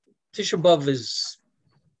Tisha B'Av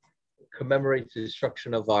commemorates the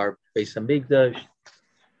destruction of our Beis Hamikdash,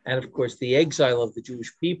 and of course the exile of the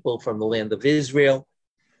Jewish people from the land of Israel,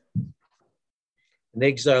 an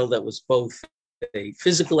exile that was both a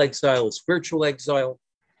physical exile, a spiritual exile.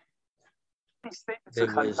 There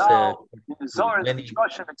was many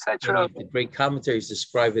of the great commentaries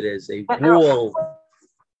describe it as a wall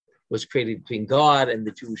was created between God and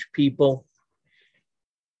the Jewish people.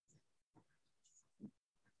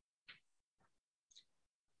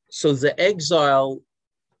 So the exile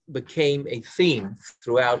became a theme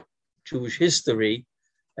throughout Jewish history,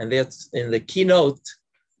 and that's in the keynote.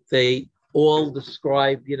 They all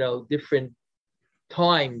describe, different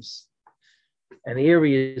times and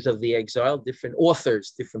areas of the exile. Different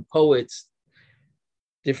authors, different poets,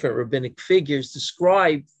 different rabbinic figures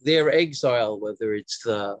describe their exile, whether it's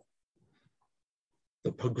the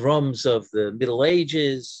pogroms of the Middle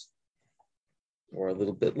Ages or a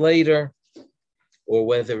little bit later, or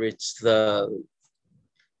whether it's the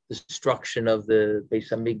destruction of the Beis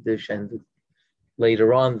Hamikdash and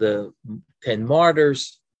later on the 10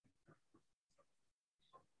 martyrs.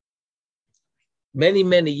 Many,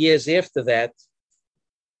 many years after that,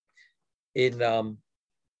 in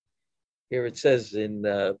here it says in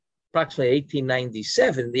approximately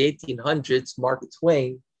 1897, the 1800s, Mark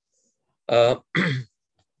Twain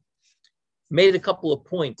made a couple of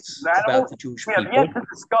points about the Jewish people.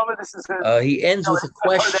 He ends with a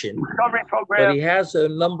question, but he has a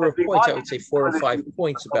number of points, I would say 4 or 5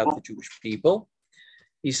 points about the Jewish people.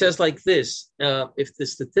 He says like this: if the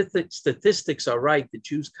statistics are right, the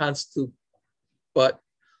Jews constitute but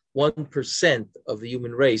 1% of the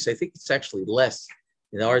human race. I think it's actually less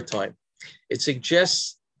in our time. It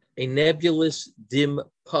suggests a nebulous, dim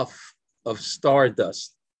puff of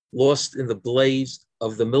stardust lost in the blaze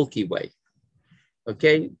of the Milky Way.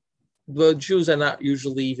 Okay, well, Jews are not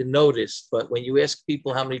usually even noticed, but when you ask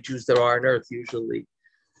people how many Jews there are on Earth, usually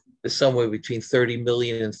there's somewhere between 30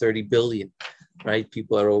 million and 30 billion, right?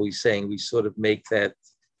 People are always saying we sort of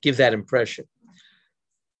give that impression.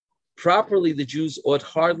 Properly, the Jews ought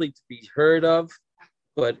hardly to be heard of,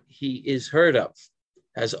 but he is heard of,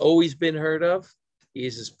 has always been heard of. He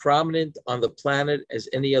is as prominent on the planet as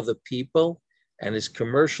any other people, and his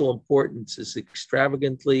commercial importance is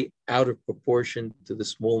extravagantly out of proportion to the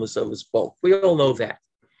smallness of his bulk. We all know that.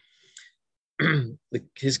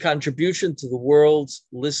 His contribution to the world's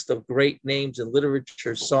list of great names in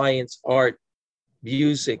literature, science, art,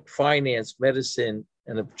 music, finance, medicine,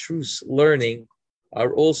 and abstruse learning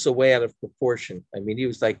are also way out of proportion. I mean, he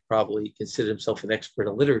was probably considered himself an expert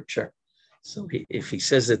in literature. So if he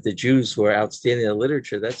says that the Jews were outstanding in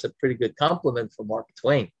literature, that's a pretty good compliment for Mark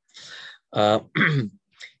Twain.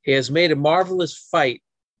 He has made a marvelous fight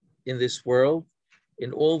in this world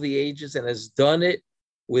in all the ages and has done it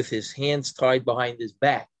with his hands tied behind his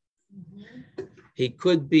back. He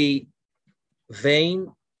could be vain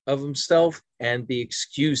of himself and be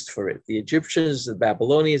excused for it. The Egyptians, the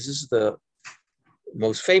Babylonians, this is the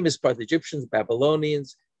most famous part, the Egyptians, the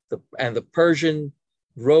Babylonians, and the Persian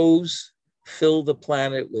rose, filled the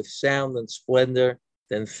planet with sound and splendor,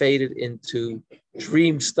 then faded into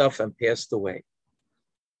dream stuff and passed away.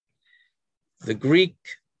 The Greek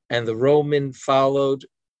and the Roman followed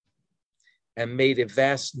and made a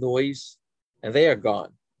vast noise, and they are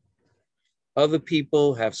gone. Other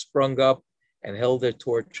people have sprung up and held their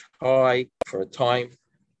torch high for a time,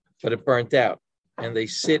 but it burnt out. And they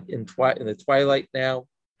sit in the twilight now,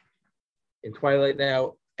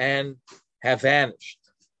 and have vanished.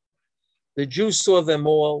 The Jews saw them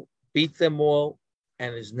all, beat them all,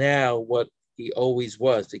 and is now what he always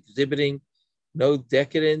was, exhibiting no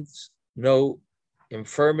decadence, no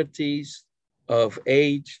infirmities of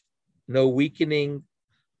age, no weakening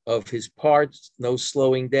of his parts, no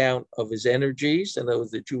slowing down of his energies. And though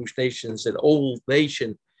the Jewish nation is an old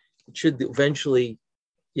nation, it should eventually,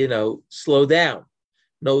 slow down.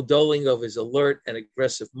 No dulling of his alert and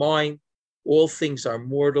aggressive mind. All things are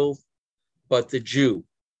mortal, but the Jew.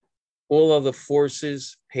 All other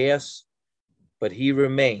forces pass, but he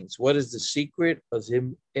remains. What is the secret of his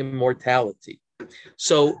immortality?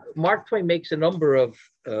 So Mark Twain makes a number of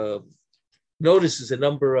notices, a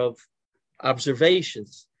number of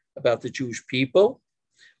observations about the Jewish people.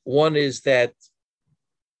 One is that,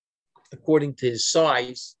 according to his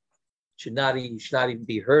size, should not even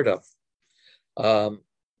be heard of.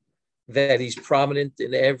 That he's prominent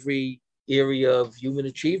in every area of human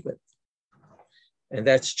achievement. And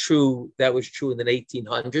that's true. That was true in the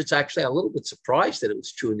 1800s. Actually, I'm a little bit surprised that it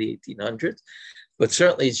was true in the 1800s, but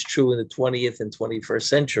certainly it's true in the 20th and 21st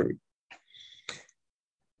century.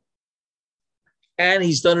 And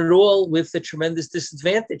he's done it all with a tremendous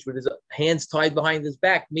disadvantage, with his hands tied behind his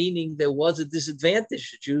back, meaning there was a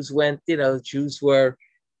disadvantage. The Jews went, the Jews were,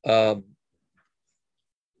 they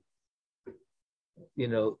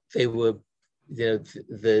were,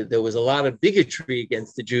 there was a lot of bigotry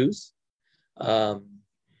against the Jews.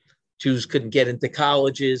 Jews couldn't get into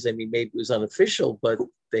colleges. I mean, maybe it was unofficial, but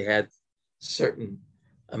they had certain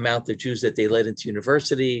amount of Jews that they let into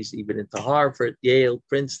universities, even into Harvard, Yale,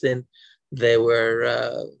 Princeton. There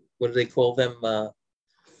were, what do they call them?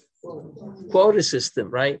 Quota system,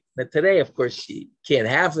 right? But today, of course, you can't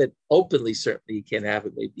have it openly. Certainly, you can't have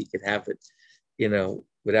it. Maybe you can have it,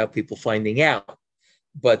 without people finding out.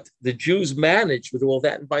 But the Jews managed with all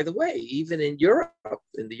that. And by the way, even in Europe,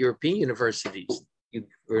 in the European universities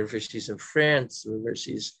in France,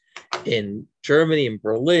 universities in Germany, in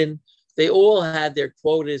Berlin, they all had their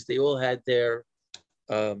quotas. They all had their,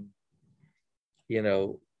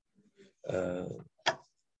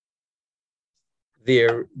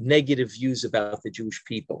 their negative views about the Jewish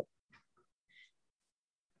people.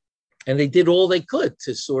 And they did all they could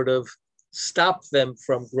to sort of stop them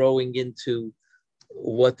from growing into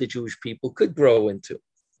what the Jewish people could grow into.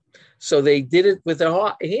 So they did it with their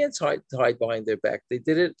hands tied behind their back. They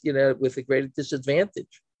did it, with a great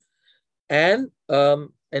disadvantage. And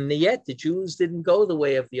yet the Jews didn't go the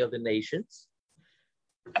way of the other nations.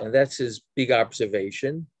 And that's his big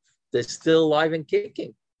observation. They're still alive and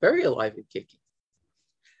kicking, very alive and kicking.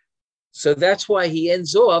 So that's why he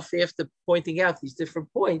ends off, after pointing out these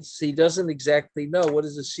different points, he doesn't exactly know what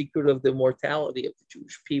is the secret of the immortality of the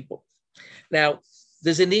Jewish people. Now,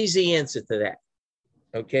 there's an easy answer to that.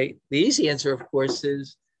 Okay, the easy answer, of course,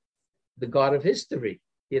 is the God of history.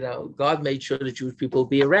 God made sure the Jewish people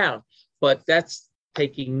be around. But that's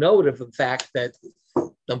taking note of the fact that,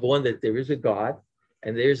 number one, that there is a God,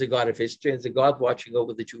 and there's a God of history, and there's a God watching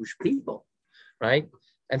over the Jewish people, right?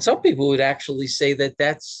 And some people would actually say that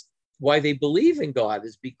that's why they believe in God,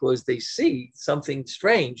 is because they see something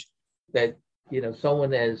strange that,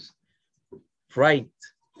 someone as bright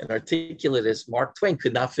and articulate as Mark Twain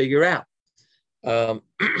could not figure out.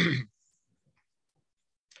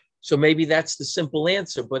 So maybe that's the simple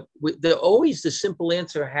answer, but always the simple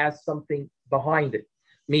answer has something behind it.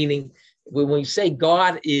 Meaning, when we say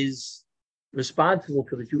God is responsible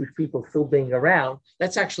for the Jewish people still being around,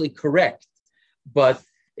 that's actually correct. But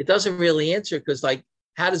it doesn't really answer, because,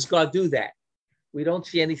 how does God do that? We don't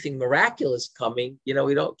see anything miraculous coming.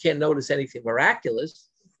 We can't notice anything miraculous,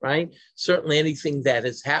 right? Certainly anything that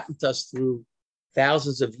has happened to us through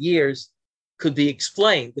thousands of years could be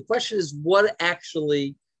explained. The question is, what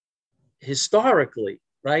actually, historically,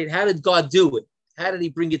 right? How did God do it? How did he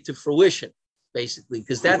bring it to fruition, basically?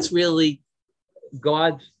 Because that's really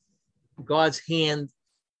God's hand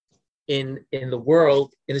in the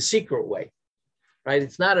world in a secret way, right?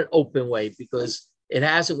 It's not an open way, because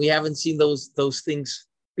we haven't seen those things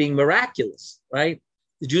being miraculous, right?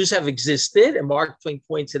 The Jews have existed, and Mark Twain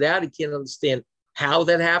points it out. He can't understand how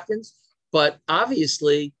that happens, but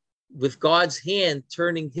obviously, with God's hand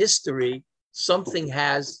turning history, something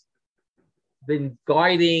has been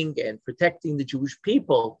guiding and protecting the Jewish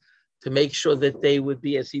people to make sure that they would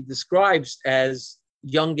be, as he describes, as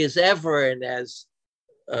young as ever, and as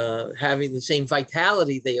having the same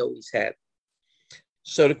vitality they always had.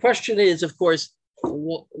 So the question is, of course,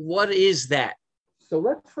 what is that? So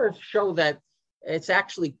let's first show that it's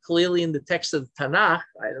actually clearly in the text of the Tanakh.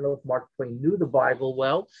 I don't know if Mark Twain knew the Bible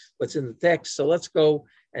well, but it's in the text. So let's go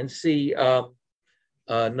and see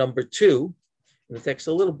number 2. The text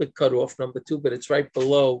a little bit cut off, number 2, but it's right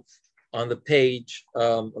below on the page,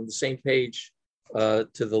 on the same page to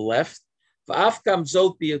the left. V'afkam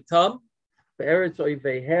zot biyutam, ve'eretz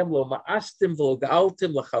oivehem lo ma'astim v'lo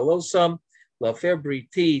ga'altim l'chalosam l'fer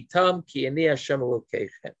briti tam ki ani Hashem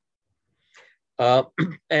Elokeichem.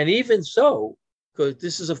 And even so, because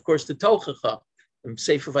this is, of course, the Tochacha. In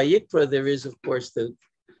Sefer Vayikra, there is, of course, the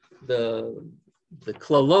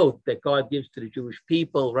klalot that God gives to the Jewish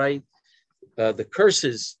people, right? The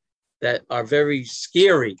curses that are very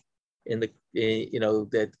scary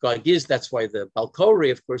that God gives. That's why the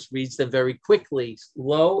Balkori, of course, reads them very quickly,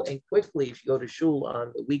 slow and quickly. If you go to Shul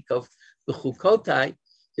on the week of the Chukotai,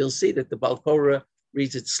 you'll see that the Balkora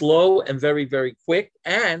reads it slow and very, very quick.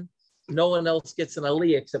 And no one else gets an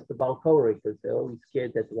aliyah except the Balkori, because they're always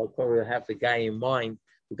scared that the Balkori will have the guy in mind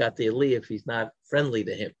who got the aliyah if he's not friendly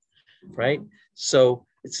to him, right? So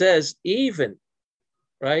it says, even,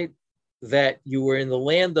 right, that you were in the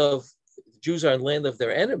land of, Jews are in the land of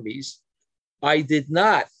their enemies. I did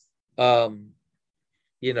not,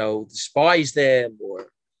 despise them or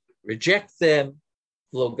reject them.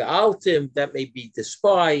 Lo ga'altim, that may be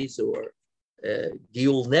despise or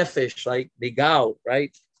Giul Nefesh, like Nigal,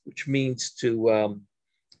 right? Which means to,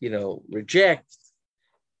 reject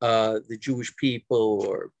the Jewish people,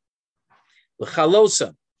 or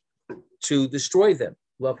L'chalosa, to destroy them.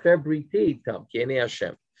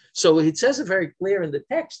 So it says it very clear in the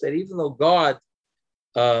text that even though God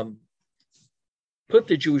put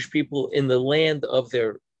the Jewish people in the land of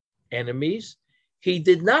their enemies, he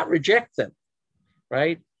did not reject them,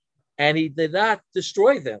 right? And he did not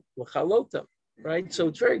destroy them, right? So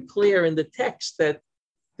it's very clear in the text that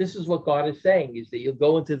this is what God is saying, is that you'll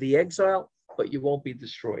go into the exile, but you won't be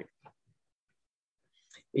destroyed.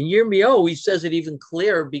 In Yirmiyahu, he says it even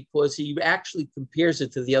clearer because he actually compares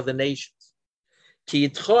it to the other nations. I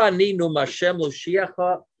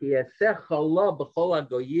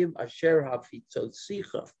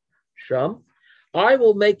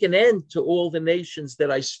will make an end to all the nations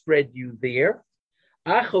that I spread you there.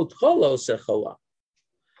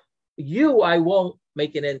 You I won't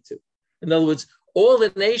make an end to. In other words, all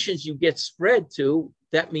the nations you get spread to,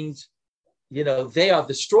 that means, they are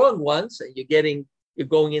the strong ones, and you're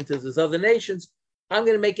going into those other nations. I'm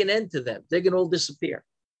going to make an end to them. They're going to all disappear.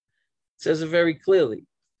 It says it very clearly.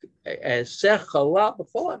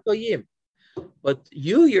 But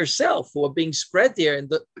you yourself, who are being spread there,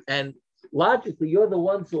 and logically, you're the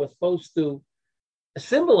ones who are supposed to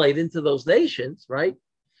assimilate into those nations, right?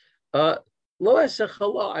 I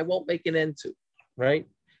won't make an end to, right?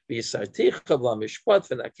 There's different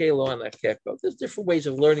ways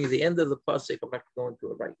of learning the end of the pasuk. I'm not going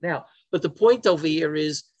to it right now. But the point over here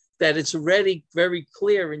is that it's already very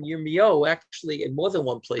clear in Yirmiyahu, actually in more than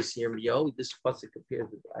one place in Yirmiyahu. This pasuk appears,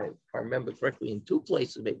 if I remember correctly, in two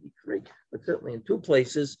places, maybe three, but certainly in two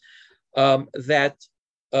places, that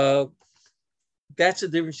that's the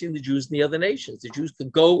difference between the Jews and the other nations. The Jews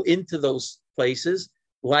could go into those places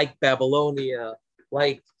like Babylonia,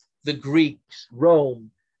 like the Greeks,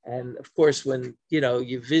 Rome. And of course, when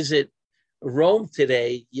you visit Rome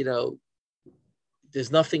today,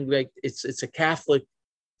 there's nothing like it's a Catholic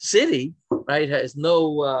city, right? It has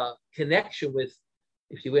no connection with.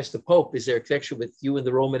 If you ask the Pope, is there a connection with you and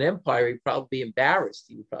the Roman Empire? He'd probably be embarrassed.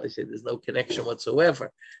 He would probably say there's no connection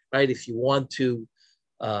whatsoever, right? If you want to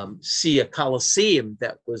see a Colosseum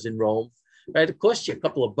that was in Rome, right, it cost you a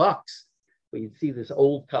couple of bucks. But you'd see this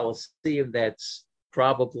old Colosseum that's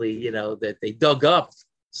probably, that they dug up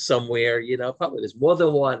somewhere, probably there's more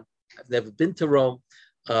than one. I've never been to Rome,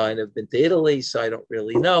 and I've been to Italy, so I don't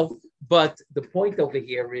really know. But the point over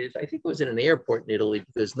here is, I think it was in an airport in Italy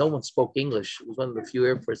because no one spoke English. It was one of the few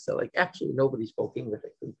airports that actually nobody spoke English. I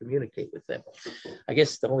couldn't communicate with them. I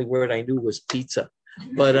guess the only word I knew was pizza.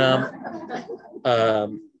 But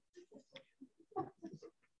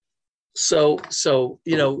so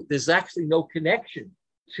there's actually no connection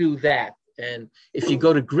to that. And if you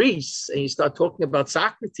go to Greece and you start talking about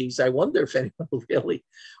Socrates, I wonder if anyone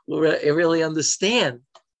will really understand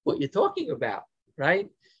what you're talking about, right?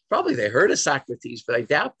 Probably they heard of Socrates, but I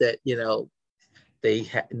doubt that, you think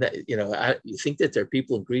that there are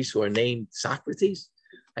people in Greece who are named Socrates?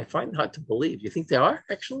 I find it hard to believe. You think there are,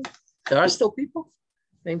 actually? There are still people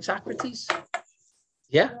named Socrates?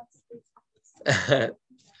 Yeah.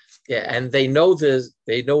 Yeah, and they know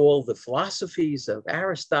all the philosophies of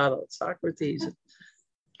Aristotle, Socrates,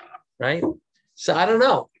 right? So I don't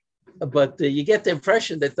know, but you get the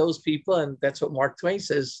impression that those people, and that's what Mark Twain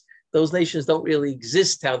says, those nations don't really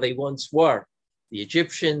exist how they once were. The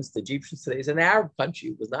Egyptians today is an Arab country.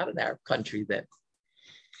 It was not an Arab country then,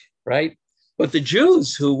 right? But the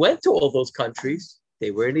Jews who went to all those countries,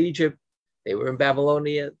 they were in Egypt, they were in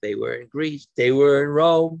Babylonia, they were in Greece, they were in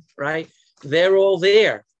Rome, right? They're all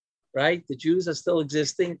there. Right? The Jews are still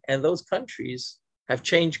existing, and those countries have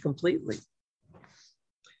changed completely.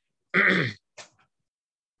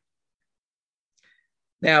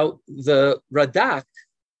 Now, the Radak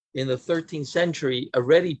in the 13th century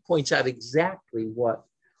already points out exactly what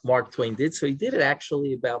Mark Twain did. So he did it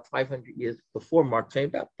actually about 500 years before Mark Twain,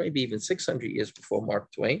 about maybe even 600 years before Mark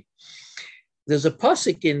Twain. There's a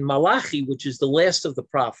pasuk in Malachi, which is the last of the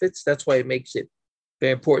prophets. That's why it makes it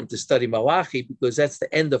very important to study Malachi, because that's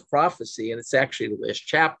the end of prophecy, and it's actually the last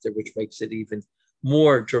chapter, which makes it even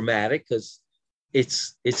more dramatic because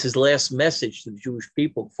it's his last message to the Jewish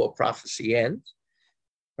people before prophecy ends,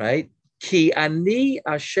 right? Ki ani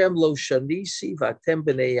Hashem lo shanisi v'atem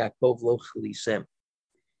b'nei Yaakov lo chalisem.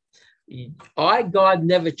 I, God,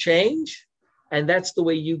 never change, and that's the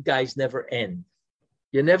way you guys never end.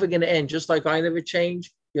 You're never going to end. Just like I never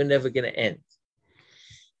change, you're never going to end.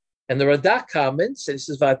 And the Radak comments, and it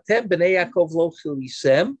says, "V'atem b'nei Yaakov lo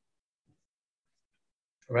chilisem,"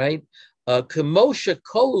 right? Kemosha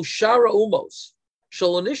kolu shara umos.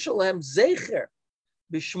 Shalonishal hem zecher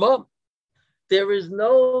b'shmam. There is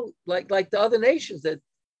no, like the other nations, that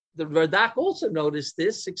the Radak also noticed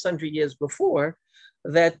this 600 years before,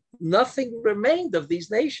 that nothing remained of these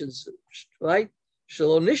nations, right?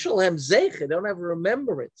 Shalonishal hem zecher, don't have a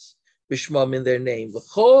remembrance b'shmam in their name.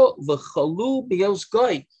 V'chalu b'yos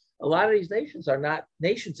goy. A lot of these nations are not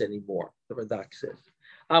nations anymore, the Radak says.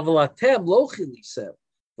 Avalatem lo chilisem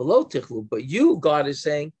v'lo tichlu. But you, God is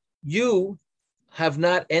saying, you have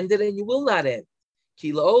not ended and you will not end.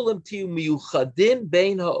 And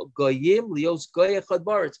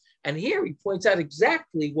here he points out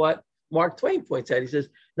exactly what Mark Twain points out. He says,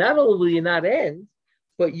 not only will you not end,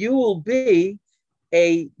 but you will be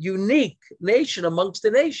a unique nation amongst the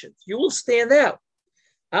nations. You will stand out.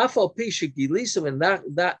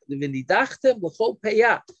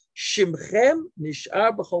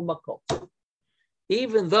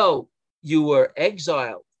 Even though you were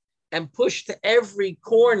exiled and pushed to every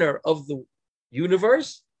corner of the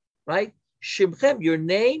universe, right? Shimchem, your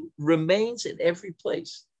name remains in every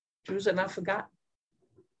place. Jews are not forgotten.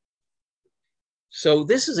 So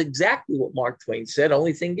this is exactly what Mark Twain said.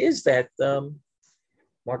 Only thing is that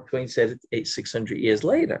Mark Twain said it 600 years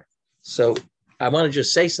later. So I want to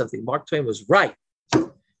just say something. Mark Twain was right.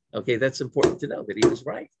 Okay, that's important to know that he was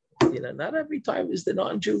right. Not every time is the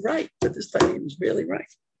non-Jew right, but this time he was really right.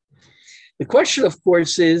 The question, of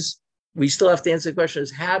course, is, we still have to answer the question,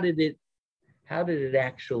 is how did it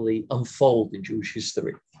actually unfold in Jewish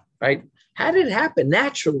history, right? How did it happen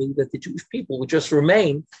naturally that the Jewish people would just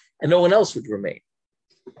remain and no one else would remain?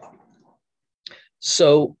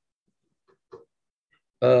 So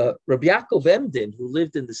Rabbi Yaakov Emden, who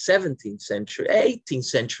lived in the 17th century, 18th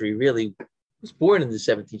century, really was born in the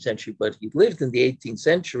 17th century, but he lived in the 18th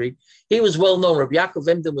century. He was well known. Rabbi Yaakov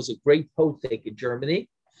Emden was a great potek in Germany.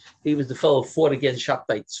 He was the fellow who fought against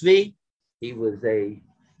Shabtai Tzvi. He was a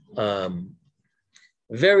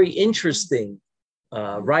very interesting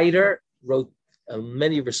writer, wrote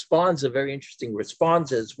many responses, very interesting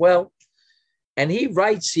responses as well. And he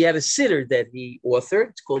writes, he had a siddur that he authored.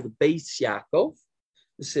 It's called the Beis Yaakov,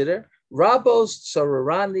 the siddur. Rabos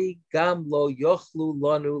Sararani Gam Lo Yochlu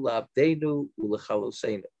Lanu Labdenu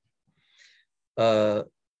Ulechalosenu.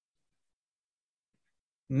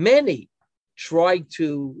 Many tried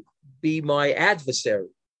to be my adversary,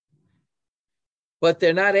 but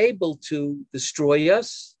they're not able to destroy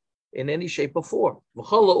us in any shape or form.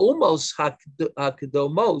 V'chola umos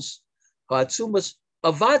hakedomos ha'atzumas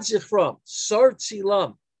avad zichram sar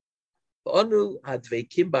tzilam v'anu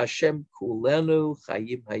hadveikim b'Hashem kulenu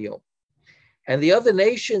chayim hayom. And the other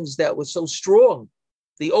nations that were so strong,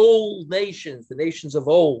 the old nations, the nations of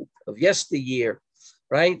old, of yesteryear,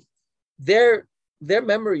 right? Their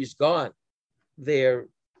memory is gone. Their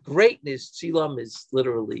greatness, tzilam is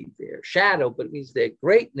literally their shadow, but it means their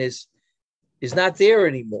greatness is not there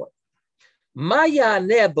anymore. Maya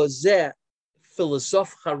nebazeh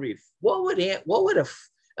philosoph harif. What would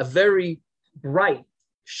a very bright,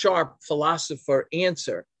 sharp philosopher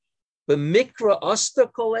answer? B'mikra asta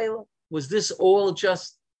kolela. Was this all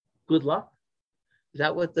just good luck? Is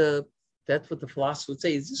that that's what the philosopher would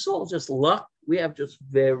say? Is this all just luck? We have just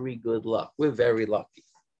very good luck. We're very lucky.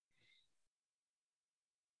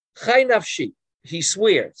 Chai nafshi, he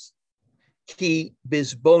swears, ki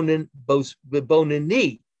bizboneni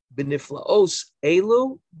beniflaos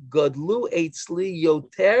elu gadlu eitzli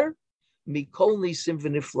yoter mikol nisim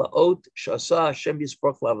v'niflaot shasa Hashem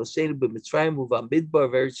yisparach lavaseinu b'Mitzrayim u'v'amidbar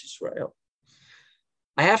v'Eretz Yisrael.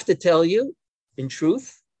 I have to tell you, in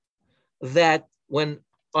truth, that when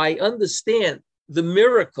I understand the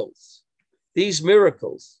miracles, these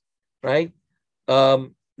miracles, right,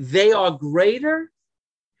 they are greater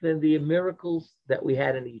than the miracles that we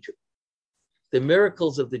had in Egypt. The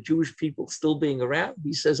miracles of the Jewish people still being around,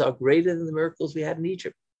 he says, are greater than the miracles we had in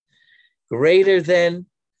Egypt, greater than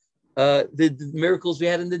the miracles we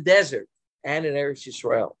had in the desert and in Eretz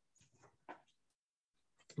Yisrael.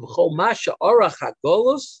 And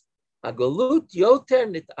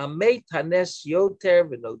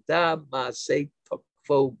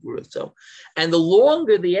the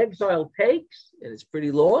longer the exile takes, and it's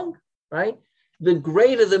pretty long, right, the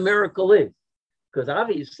greater the miracle is. Because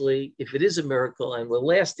obviously, if it is a miracle and we're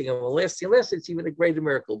lasting, it's even a greater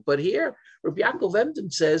miracle. But here, Rabbi Yaakov Emden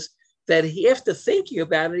says that after thinking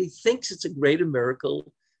about it, he thinks it's a greater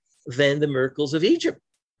miracle than the miracles of Egypt,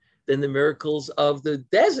 than the miracles of the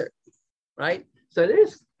desert, right? So it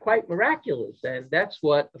is quite miraculous. And that's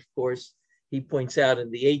what, of course, he points out in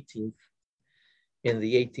the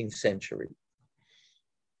 18th century.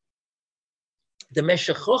 The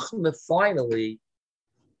Meshech Chochmah finally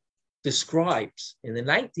describes in the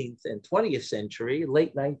 19th and 20th century,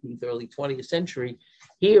 late 19th, early 20th century,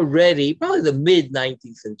 he already, probably the mid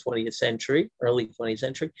 19th and 20th century, early 20th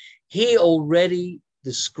century, he already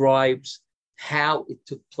describes how it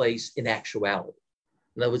took place in actuality.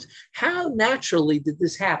 In other words, how naturally did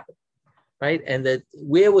this happen, right? And that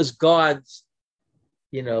where was God's,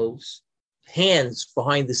 hands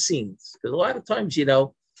behind the scenes? Because a lot of times,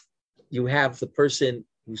 you have the person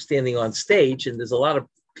who's standing on stage, and there's a lot of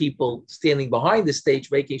people standing behind the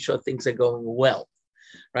stage making sure things are going well,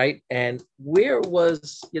 right? And where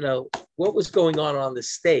was, what was going on the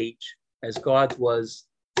stage as God was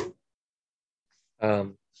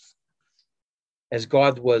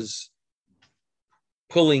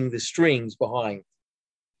pulling the strings behind.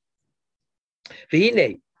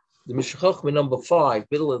 V'hinei, the Mishachachma number 5,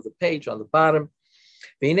 middle of the page on the bottom.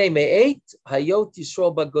 V'hinei me'eit hayot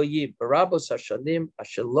Yisrael bagoyim barabos hashanim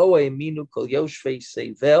asher lo ha'eminu kol yoshvei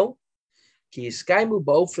sevel ki yiskaimu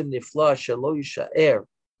ba'ofen nifla asher lo yisha'er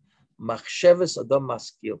machsheves adam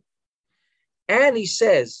maskil. And he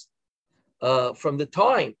says, from the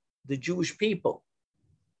time the Jewish people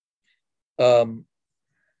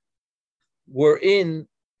were in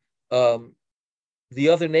the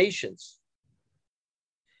other nations,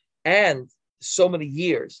 and so many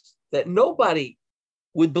years that nobody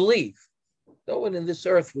would believe, no one in this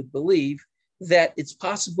earth would believe that it's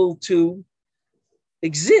possible to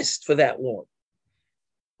exist for that long,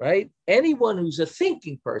 right? Anyone who's a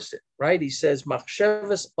thinking person, right? He says,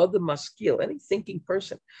 machshavas adam maskil, any thinking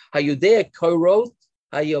person, hayudea korot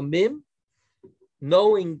hayomim,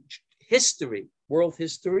 knowing history, world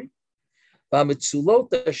history,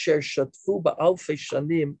 b'mitzulot asher shatfu ba'alfei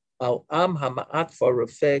shanim al am hama'at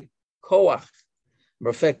v'rafeh koach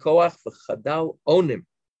v'chadal onim.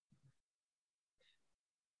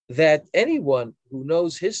 That anyone who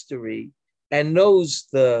knows history and knows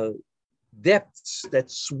the depths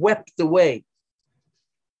that swept away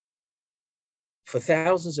for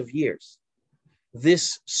thousands of years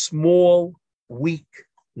this small, weak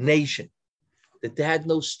nation that had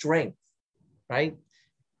no strength, right?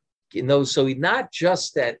 So not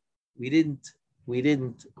just that we didn't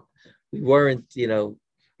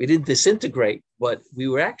disintegrate, but we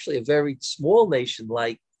were actually a very small nation,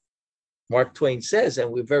 like Mark Twain says, and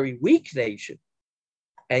we're a very weak nation.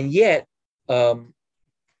 And yet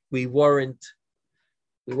we weren't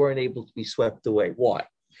able to be swept away. Why?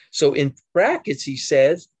 So in brackets, he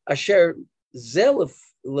says, Asher zelef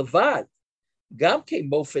levad, gam ke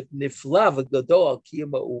mofet nifla v'gadol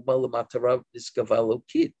kiyama u'ma l'matarav niskava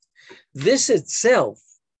lokit. This itself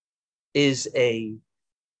is a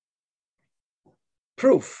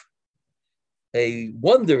proof, a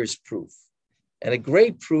wondrous proof, and a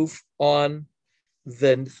great proof on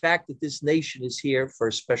the fact that this nation is here for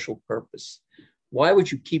a special purpose. Why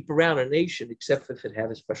would you keep around a nation except if it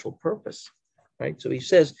had a special purpose, right? So he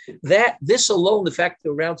says that this alone, the fact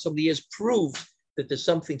that around so many years, proves that there's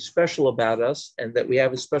something special about us and that we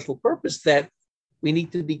have a special purpose that we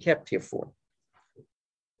need to be kept here for.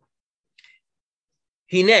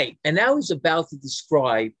 Hine, and now he's about to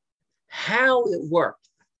describe how it worked.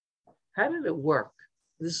 How did it work?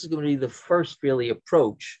 This is going to be the first really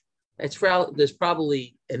approach. There's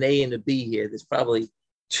probably an A and a B here. There's probably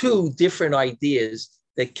two different ideas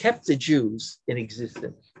that kept the Jews in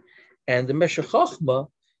existence. And the Meshech Chochmah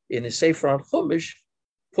in the Sefer on Chumash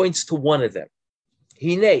points to one of them.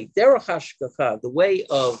 Hine, derech hashgacha, the way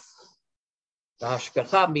of the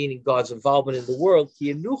hashgacha, meaning God's involvement in the world,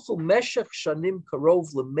 ki yenuchu meshech shanim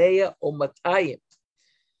karov l'meya o matayim,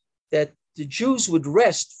 that the Jews would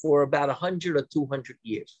rest for about 100 or 200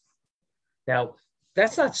 years. Now,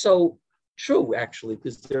 that's not so true, actually,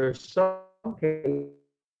 because there are some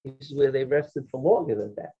cases where they rested for longer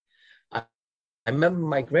than that. I remember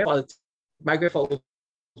my grandfather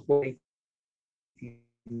was born in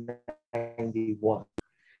 1991.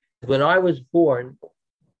 When I was born,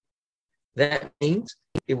 that means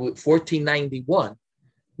it was 1491.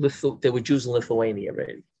 There were Jews in Lithuania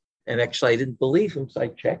already. And actually, I didn't believe him, so I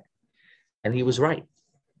checked. And he was right.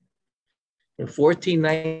 In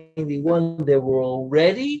 1491, there were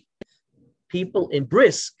already people in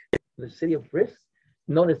Brisk, the city of Brisk,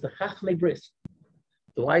 known as the Chachmei Brisk.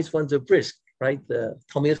 The wise ones of Brisk, right? The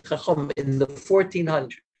Talmid Chacham in the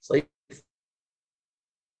 1400s, late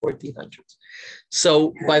 1400s.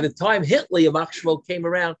 So by the time Hitler Yamach Shmo came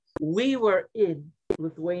around, we were in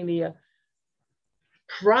Lithuania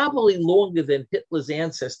probably longer than Hitler's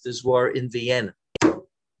ancestors were in Vienna.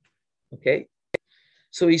 Okay,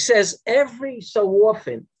 so he says every so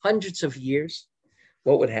often, hundreds of years,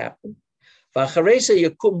 what would happen? A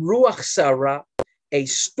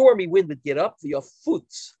stormy wind would get up, the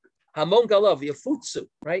Yafutz, Hamon Galav, Yafutsu,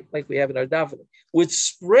 right? Like we have in our davening, would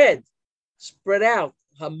spread out.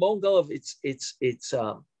 Hamon Galav,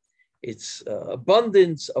 it's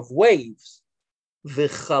abundance of waves.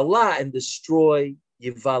 V'chala, and destroy.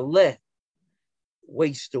 Yivaleh,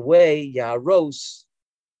 waste away. Yaros,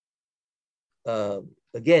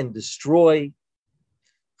 again, destroy.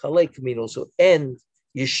 Chalek means also end.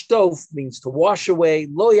 Yishtov means to wash away.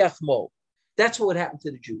 Lo yachmo. That's what would happen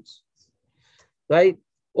to the Jews, right?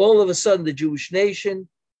 All of a sudden, the Jewish nation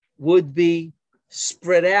would be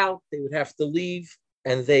spread out. They would have to leave,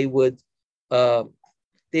 and they would get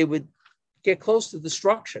close to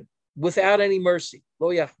destruction without any mercy. Lo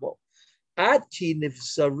yachmo. Ad ki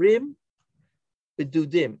nivzarim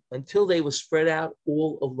bedudim, until they were spread out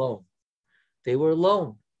all alone. They were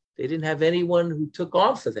alone. They didn't have anyone who took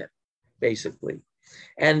on for them, basically.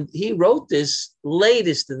 And he wrote this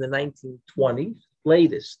latest in the 1920s.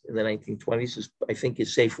 I think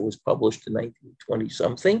his Sefer was published in 1920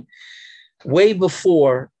 something, way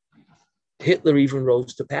before Hitler even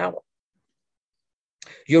rose to power.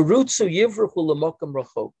 Yorutzu yivruchu lemokam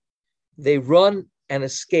rachok. They run and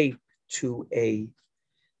escape to a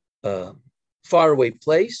faraway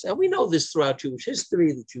place. And we know this throughout Jewish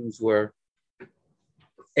history. The Jews were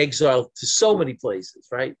exiled to so many places,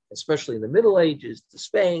 right? Especially in the Middle Ages, to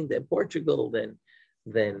Spain, then Portugal, then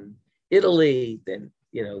Italy, then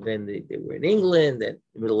they were in England. Then in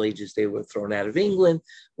the Middle Ages, they were thrown out of England.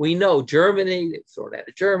 We know Germany, they were thrown out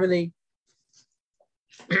of Germany.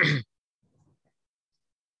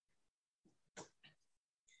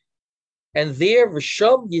 And there,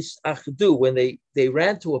 V'sham Yisachdu, when they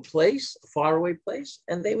ran to a place, a faraway place,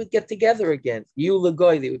 and they would get together again. Yu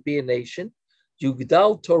Lagoy, they would be a nation.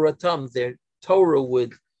 Yugdal Toratam, their Torah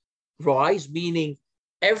would rise, meaning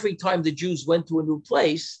every time the Jews went to a new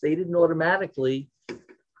place, their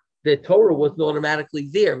Torah wasn't automatically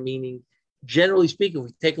there, meaning, generally speaking, if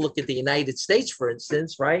we take a look at the United States, for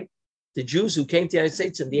instance, right? The Jews who came to the United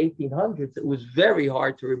States in the 1800s, it was very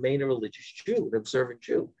hard to remain a religious Jew, an observant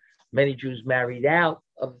Jew. Many Jews married out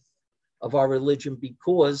of our religion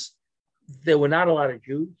because there were not a lot of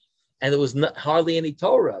Jews, and there was hardly any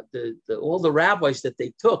Torah. All the rabbis that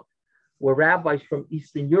they took were rabbis from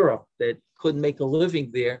Eastern Europe that couldn't make a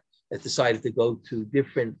living there, that decided to go to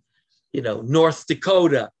different, North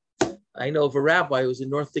Dakota. I know of a rabbi who was in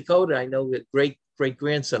North Dakota. I know that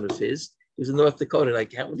great-grandson of his was in North Dakota.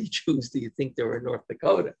 Like, how many Jews do you think there were in North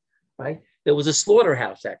Dakota, right? There was a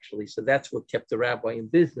slaughterhouse, actually. So that's what kept the rabbi in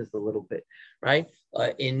business a little bit, right?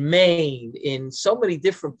 In Maine, in so many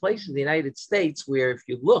different places in the United States, where if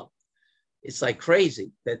you look, it's like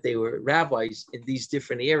crazy that they were rabbis in these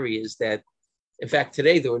different areas that, in fact,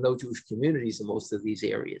 today there were no Jewish communities in most of these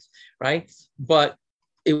areas, right? But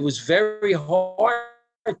it was very hard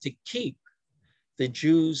to keep the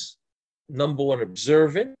Jews, number one,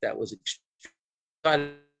 observant. That was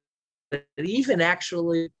even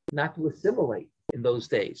actually not to assimilate in those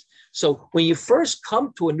days. So when you first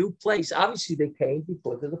come to a new place, obviously they came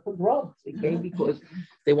because of the pogroms. They came because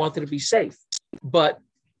they wanted to be safe. But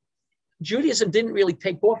Judaism didn't really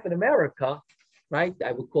take off in America, right?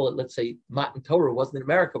 I would call it, let's say, Matan Torah wasn't in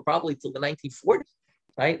America probably till the 1940s,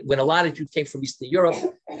 right? When a lot of Jews came from Eastern Europe,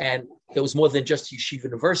 and there was more than just Yeshiva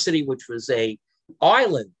University, which was a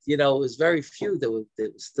island. It was very few. There was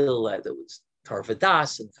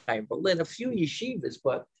Tarvadas and Chaim Berlin, a few yeshivas,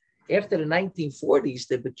 but after the 1940s,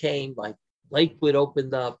 they became like Lakewood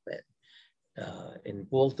opened up, and in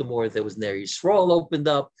Baltimore, there was Ner Yisrael opened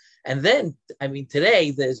up. And then,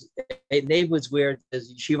 today there's neighborhoods where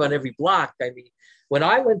there's yeshiva on every block. When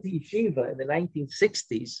I went to yeshiva in the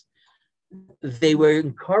 1960s, they were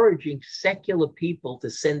encouraging secular people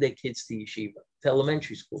to send their kids to yeshiva, to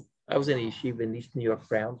elementary school. I was in a yeshiva in East New York,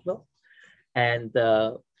 Brownsville, and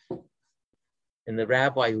the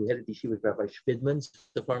rabbi who headed the yeshiva was Rabbi Shpidman,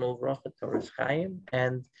 Zechron Livracha, Torah Chaim,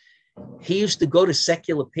 and he used to go to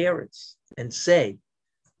secular parents and say,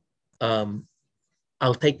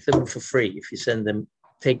 I'll take them for free if you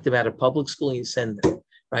take them out of public school and you send them,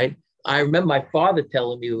 right? I remember my father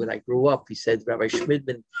telling me when I grew up, he said Rabbi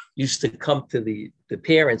Shmidman used to come to the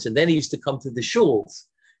parents, and then he used to come to the shuls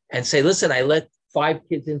and say, listen, I let 5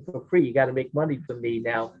 kids in for free. You got to make money for me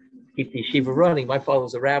now, keep the yeshiva running. My father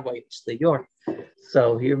was a rabbi in New York.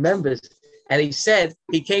 So he remembers. And he said,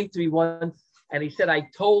 he came to me once and he said, I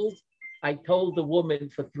told the woman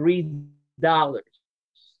for $3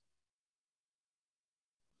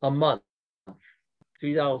 a month,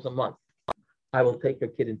 $3 a month, I will take her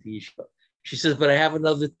kid into yeshiva. She says, but I have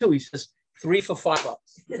another 2. He says, 3 for $5.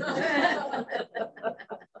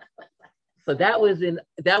 So that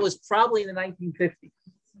was probably in the 1950s.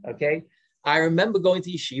 Okay. I remember going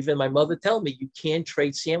to yeshiva and my mother telling me, you can't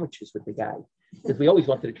trade sandwiches with the guy. Because we always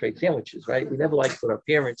wanted to trade sandwiches, right? We never liked what our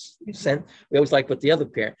parents sent. We always liked what the other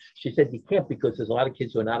parent. She said, you can't because there's a lot of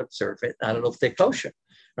kids who are not observant. I don't know if they're kosher,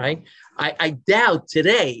 right? I doubt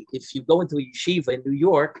today, if you go into a yeshiva in New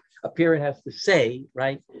York, a parent has to say,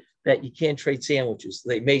 right, that you can't trade sandwiches.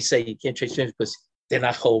 They may say you can't trade sandwiches because they're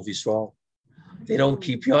not Chol Yisrael. They don't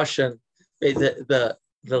keep Yoshan. The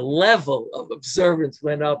level of observance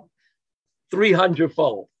went up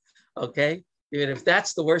 300-fold, okay? Even if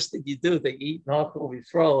that's the worst thing you do, they eat Nachol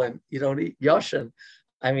Yisrael and you don't eat Yoshan.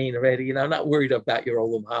 I mean, already, I'm not worried about your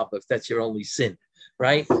Olam Haba if that's your only sin,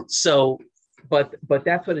 right? So, but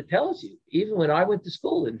that's what it tells you. Even when I went to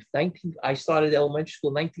school I started elementary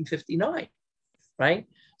school in 1959, right?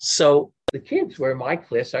 So the kids were in my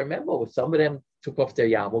class. I remember some of them took off their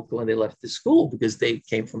yarmulke when they left the school because they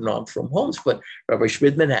came from non-from homes, but Rabbi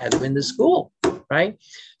Schmidman had them in the school, right?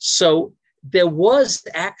 So there was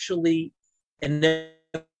actually an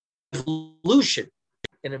evolution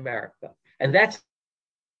in America. And that's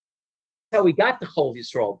how we got the Chol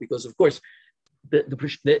Yisrael, because of course,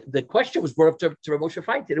 the question was brought up to Rav Moshe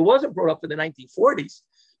Feinstein. It wasn't brought up in the 1940s.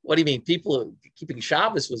 What do you mean? People keeping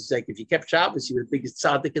Shabbos was like, if you kept Shabbos, you were the biggest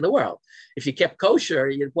tzaddik in the world. If you kept kosher,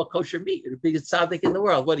 you had what kosher meat? You're the biggest tzaddik in the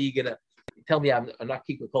world. What are you going to tell me I'm not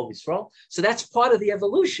keeping Chol Yisrael? So that's part of the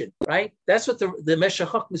evolution, right? That's what the Meshech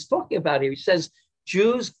Chochmah is talking about here. He says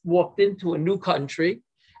Jews walked into a new country.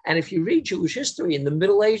 And if you read Jewish history in the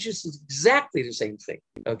Middle Ages, it's exactly the same thing,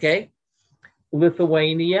 okay?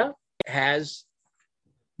 Lithuania has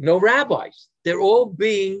no rabbis. They're all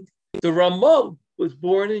the Ramah was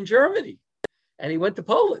born in Germany and he went to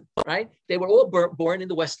Poland, right? They were all born in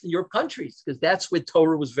the Western Europe countries because that's where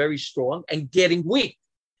Torah was very strong and getting weak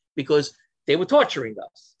because they were torturing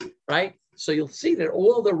us, right? So you'll see that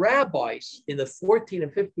all the rabbis in the 14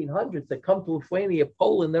 and 1500s that come to Lithuania,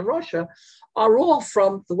 Poland, and Russia are all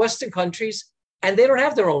from the Western countries and they don't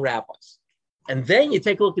have their own rabbis. And then you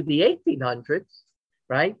take a look at the 1800s,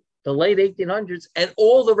 right? The late 1800s, and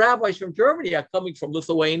all the rabbis from Germany are coming from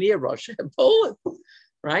Lithuania, Russia, and Poland,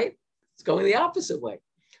 right? It's going the opposite way.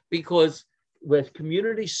 Because when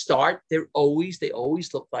communities start, they always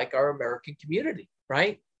look like our American community,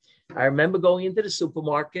 right? I remember going into the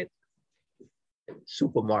supermarket.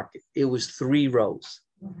 It was 3 rows.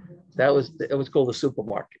 It was called the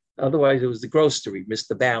supermarket. Otherwise, it was the grocery,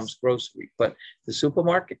 Mr. Baum's grocery, but the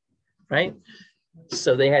supermarket, right?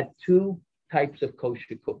 So they had 2 types of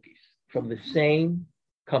kosher cookies from the same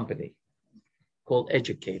company called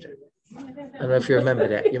Educator. I don't know if you remember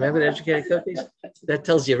that. You remember the Educator cookies? That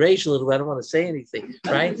tells your age a little. I don't want to say anything,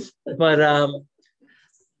 right? But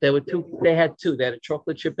there were 2. They had 2. They had a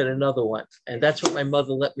chocolate chip and another one, and that's what my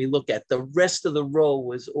mother let me look at. The rest of the row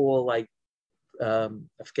was all like I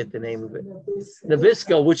forget the name of it,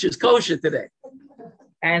 Nabisco, which is kosher today.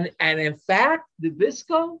 And in fact,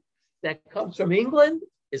 Nabisco that comes from England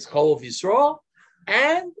is Chol Yisrael,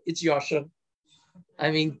 and it's Yosha.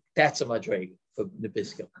 I mean, that's a madrega for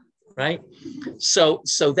Nabisco, right? So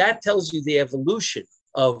that tells you the evolution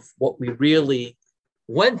of what we really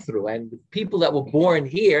went through. And the people that were born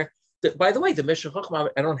here, by the way, the Meshech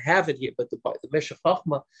Chochmah, I don't have it here, but the Meshech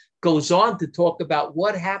Chochmah goes on to talk about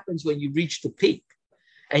what happens when you reach the peak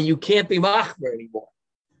and you can't be machmer anymore.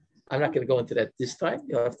 I'm not going to go into that this time.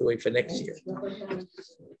 You'll have to wait for next year.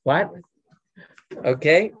 What?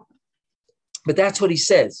 Okay. But that's what he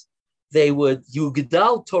says. They would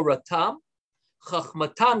Yugdal Toratam,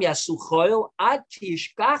 Chachmatam Yasu Choil, Ad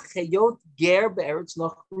Kishkach Heyot Ger Be'eretz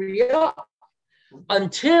Nachriya,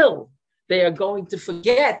 until they are going to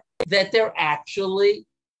forget that they're actually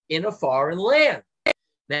in a foreign land.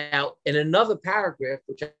 Now, in another paragraph,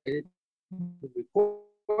 which I didn't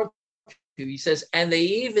record to, he says, and they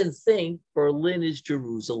even think Berlin is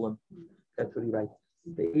Jerusalem. That's what he writes.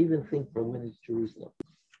 They even think Berlin is Jerusalem.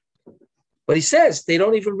 But he says they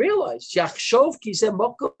don't even realize. They think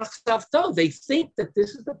that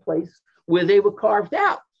this is the place where they were carved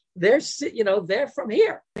out. They're from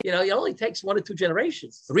here. It only takes 1 or 2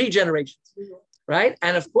 generations, 3 generations, right?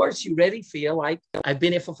 And of course, you already feel like I've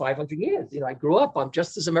been here for 500 years. I grew up. I'm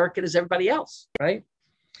just as American as everybody else, right?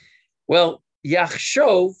 Well,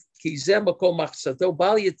 Yachshov ki zeh makom machsado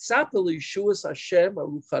bal yitzapel Yeshuas Hashem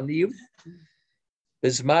aruchanim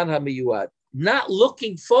bezman hamiyuad. Not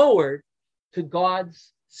looking forward to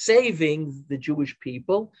God's saving the Jewish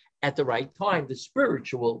people at the right time, the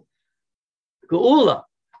spiritual geula.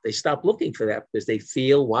 They stop looking for that because they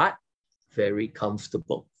feel what? Very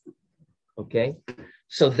comfortable. Okay?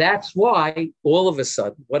 So that's why all of a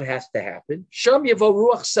sudden, what has to happen? Sham yavo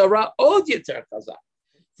ruach sara od yoter chazak.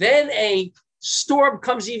 Then a storm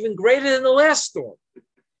comes even greater than the last storm.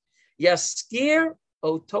 Yaskir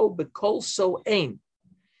oto bekol so ain.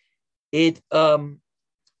 It will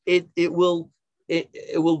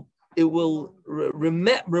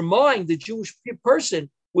remind the Jewish person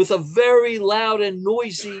with a very loud and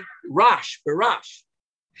noisy barash,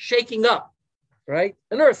 shaking up, right?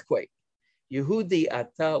 An earthquake. Yehudi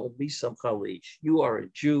ata u'misam chalish. You are a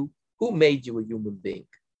Jew. Who made you a human being?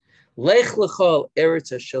 Lech lechol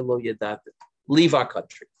eretz shelo yadatem. Leave our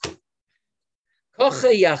country. This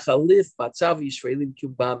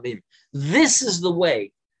is the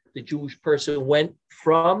way the Jewish person went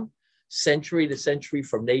from century to century,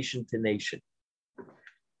 from nation to nation.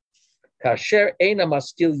 You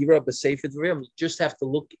just have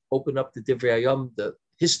to open up the Divrei Hayom, the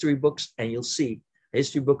history books, and you'll see a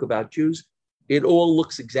history book about Jews. It all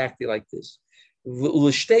looks exactly like this.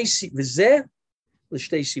 This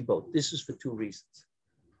is for two reasons.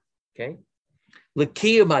 Okay? This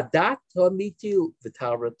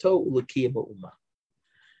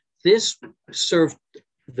served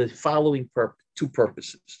the following two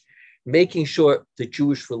purposes: making sure the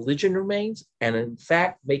Jewish religion remains, and in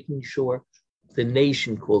fact, making sure the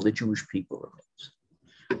nation called the Jewish people remains.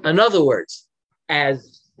 In other words,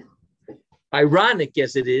 as ironic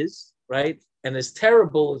as it is, right, and as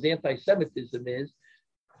terrible as anti-Semitism is,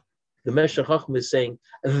 the Meshech Chochmah is saying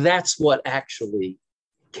that's what actually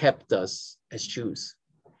kept us as Jews.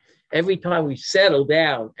 Every time we settled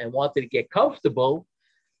down and wanted to get comfortable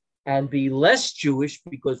and be less Jewish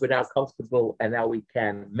because we're now comfortable and now we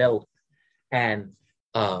can melt and,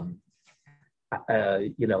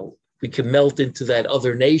 we can melt into that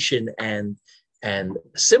other nation and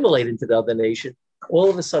assimilate into the other nation, all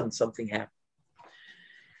of a sudden something happened.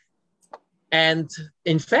 And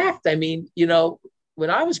in fact, I mean, when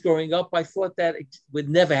I was growing up, I thought that it would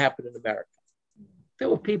never happen in America. There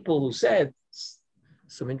were people who said,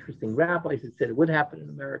 some interesting rabbis that said it would happen in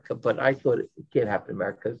America, but I thought it can't happen in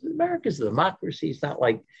America because America is a democracy. It's not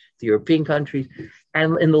like the European countries.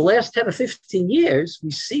 And in the last 10 or 15 years,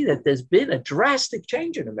 we see that there's been a drastic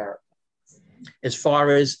change in America as far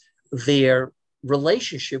as their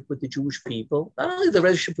relationship with the Jewish people, not only the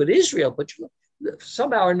relationship with Israel, but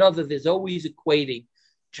somehow or another, there's always equating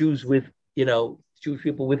Jews with, Jewish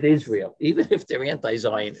people with Israel, even if they're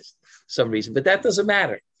anti-Zionist for some reason. But that doesn't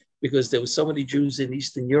matter, because there were so many Jews in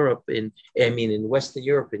Eastern Europe, in Western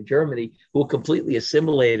Europe, in Germany, who were completely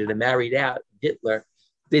assimilated and married out. Hitler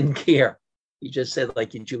didn't care. He just said,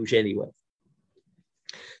 like, you're Jewish anyway.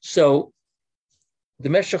 So the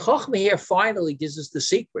Meshech Chochmah here finally gives us the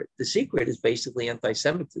secret. The secret is basically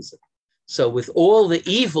anti-Semitism. So with all the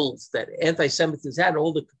evils that anti-Semitism had,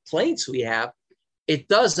 all the complaints we have, it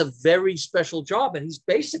does a very special job. And he's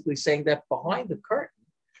basically saying that behind the curtain,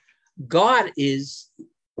 God is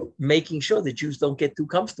making sure the Jews don't get too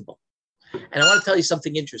comfortable. And I want to tell you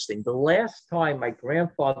something interesting. The last time my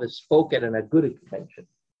grandfather spoke at an Aguda convention,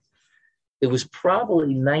 it was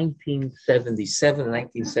probably 1977 or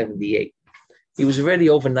 1978. He was already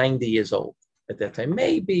over 90 years old at that time.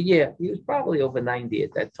 Maybe, yeah, he was probably over 90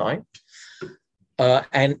 at that time.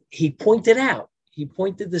 And he pointed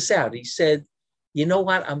this out. He said, you know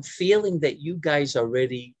what? I'm feeling that you guys are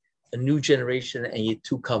already a new generation and you're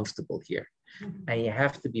too comfortable here. And you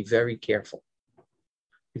have to be very careful.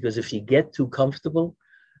 Because if you get too comfortable,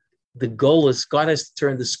 the goal is God has to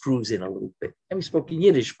turn the screws in a little bit. And we spoke in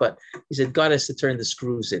Yiddish, but he said God has to turn the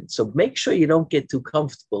screws in. So make sure you don't get too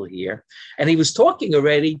comfortable here. And he was talking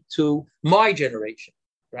already to my generation,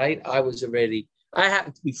 right? I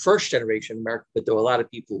happened to be first generation in America, but there were a lot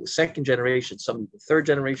of people who were second generation, some even third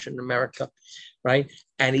generation in America, right?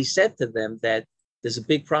 And he said to them that there's a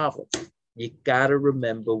big problem. You got to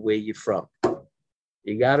remember where you're from.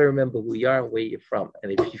 You got to remember who you are and where you're from.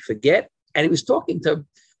 And if you forget, and he was talking to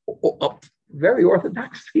very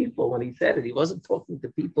Orthodox people when he said it. He wasn't talking to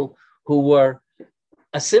people who were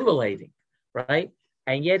assimilating, right?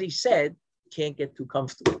 And yet he said, can't get too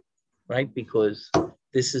comfortable, right? Because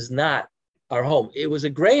this is not our home. It was a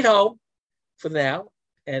great home for now,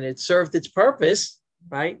 and it served its purpose,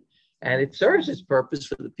 right? And it serves its purpose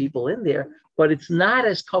for the people in there, but it's not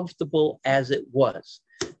as comfortable as it was.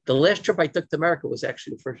 The last trip I took to America was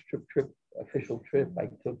actually the first official trip I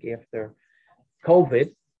took after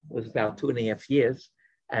COVID. It was about 2.5 years.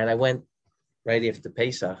 And I went right after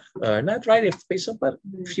Pesach, not right after Pesach, but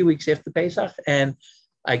a few weeks after Pesach. And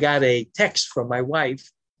I got a text from my wife,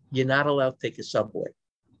 you're not allowed to take a subway.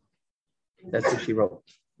 That's what she wrote.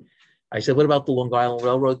 I said, what about the Long Island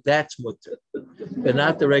Railroad? That's mutter, but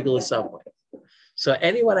not the regular subway. So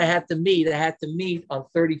anyone I had to meet on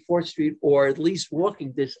 34th Street or at least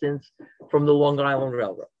walking distance from the Long Island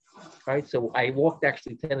Railroad. right? So I walked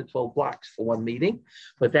actually 10 or 12 blocks for one meeting,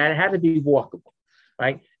 but that had to be walkable,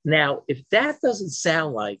 right? Now, if that doesn't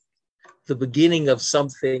sound like the beginning of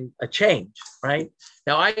something, a change, right?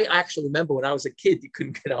 Now, I actually remember when I was a kid, you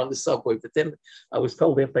couldn't get on the subway, but then I was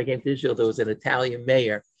told after I came to Israel, there was an Italian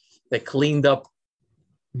mayor that cleaned up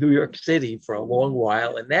New York City for a long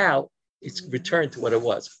while, and now it's returned to what it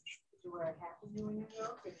was.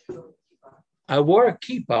 I wore a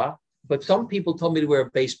kippah, but some people told me to wear a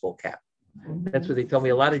baseball cap. That's what they told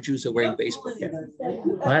me. A lot of Jews are wearing baseball caps.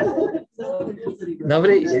 What?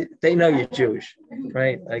 Nobody, they know you're Jewish,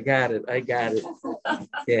 right? I got it.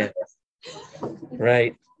 Yeah,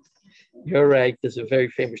 right. You're right. There's a very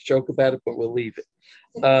famous joke about it, but we'll leave it.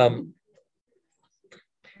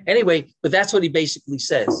 Anyway, but that's what he basically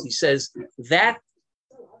says. He says that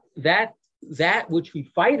which we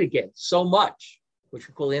fight against so much, which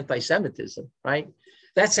we call anti-Semitism, right?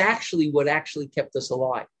 That's actually what actually kept us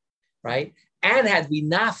alive, right? And had we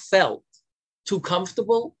not felt too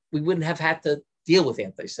comfortable, we wouldn't have had to deal with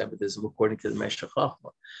anti-Semitism, according to the Meshech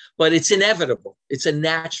Chochmah. But it's inevitable. It's a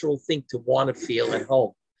natural thing to want to feel at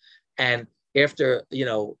home. And after,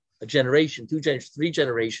 a generation, 2 generations, 3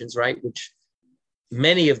 generations, right, which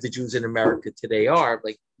many of the Jews in America today are,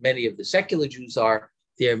 like many of the secular Jews are,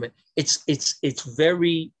 it's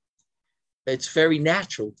very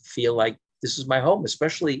natural to feel like this is my home,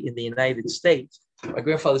 especially in the United States. My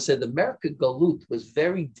grandfather said America Galut was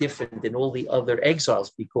very different than all the other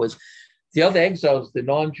exiles because the other exiles, the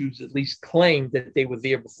non-Jews at least claimed that they were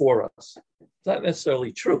there before us. It's not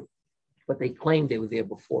necessarily true, but they claimed they were there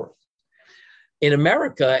before us. In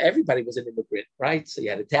America, everybody was an immigrant, right? So you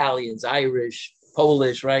had Italians, Irish,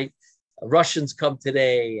 Polish, right? Russians come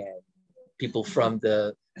today, and people from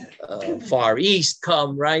the Far East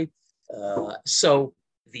come, right? So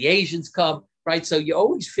the Asians come, right? So you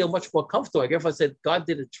always feel much more comfortable. I guess I said God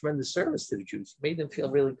did a tremendous service to the Jews, made them feel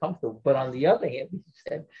really comfortable. But on the other hand, he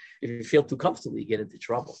said, if you feel too comfortable, you get into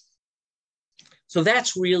trouble. So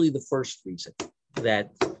that's really the first reason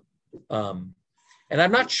that, and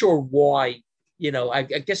I'm not sure why, I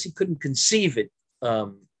guess he couldn't conceive it,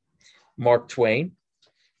 Mark Twain,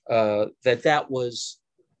 that was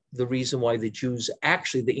the reason why the Jews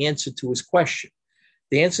actually, the answer to his question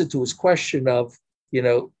of,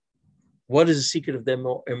 what is the secret of their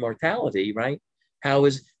immortality, right?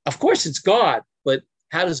 Of course it's God, but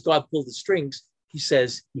how does God pull the strings? He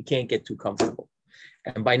says you can't get too comfortable.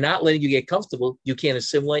 And by not letting you get comfortable, you can't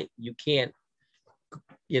assimilate, you can't,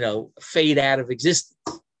 fade out of existence.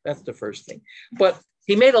 That's the first thing. But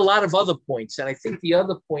he made a lot of other points. And I think the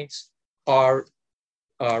other points are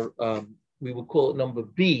we would call it number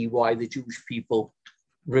B, why the Jewish people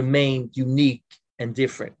remained unique and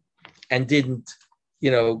different and didn't,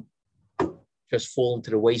 just fall into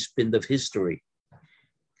the waste bin of history.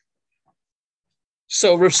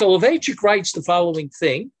 So Rav Soloveitchik writes the following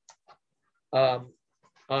thing turn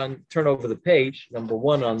over the page, number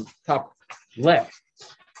 1 on top left.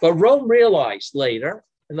 But Rome realized later,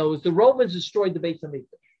 in other words, the Romans destroyed the Beit HaMikdash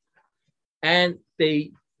and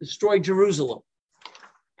they destroyed Jerusalem.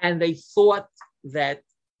 And they thought that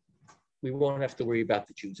we won't have to worry about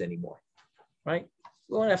the Jews anymore, right?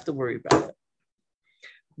 We won't have to worry about it.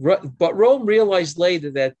 But Rome realized later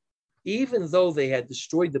that even though they had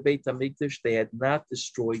destroyed the Beit HaMikdash, they had not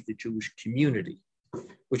destroyed the Jewish community,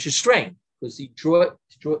 which is strange because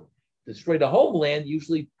destroy the homeland,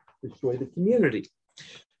 usually destroy the community.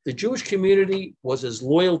 The Jewish community was as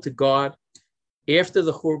loyal to God after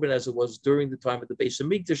the Churban as it was during the time of the Beis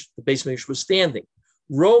HaMikdash. The Beis HaMikdash was standing.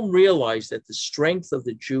 Rome realized that the strength of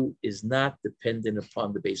the Jew is not dependent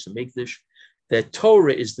upon the Beis HaMikdash, that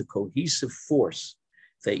Torah is the cohesive force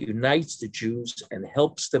that unites the Jews and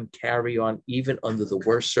helps them carry on even under the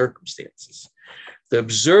worst circumstances. The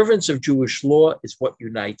observance of Jewish law is what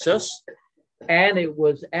unites us, and it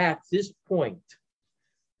was at this point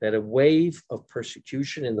that a wave of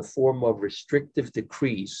persecution in the form of restrictive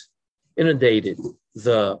decrees inundated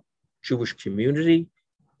the Jewish community,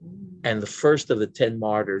 and the first of the 10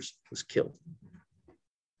 martyrs was killed.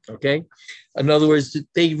 Okay? In other words,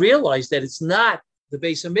 they realized that it's not the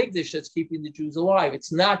Beis HaMikdash that's keeping the Jews alive.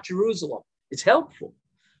 It's not Jerusalem. It's helpful,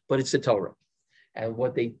 but it's the Torah. And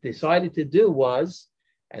what they decided to do was,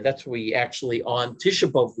 and that's where we actually, on Tisha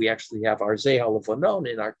B'Av, we actually have our Zeh HaLevanon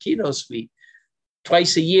in our keynote.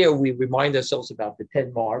 Twice a year, we remind ourselves about the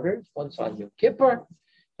 10 martyrs, once on Yom Kippur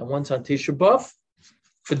and once on Tisha B'Av,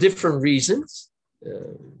 for different reasons.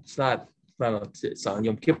 It's on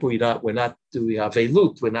Yom Kippur, we're not doing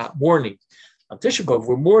Avelut, we're not mourning. On Tisha B'Av,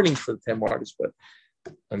 we're mourning for the 10 martyrs, but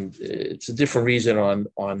it's a different reason on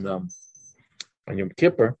Yom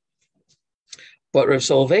Kippur. But Rav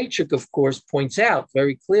Soloveitchik, of course, points out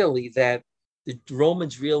very clearly that the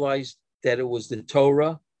Romans realized that it was the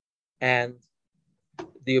Torah and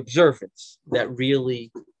the observance that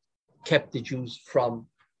really kept the Jews from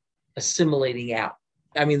assimilating out.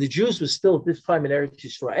 I mean, the Jews were still at this time in Eretz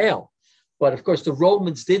Yisrael, but of course the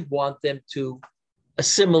Romans did want them to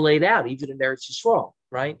assimilate out, even in Eretz Yisrael,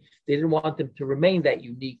 right? They didn't want them to remain that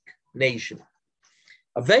unique nation.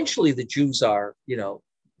 Eventually, the Jews are,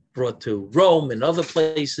 brought to Rome and other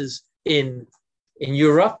places in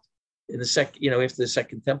Europe in the second, after the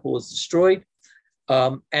Second Temple was destroyed,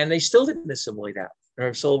 and they still didn't assimilate out.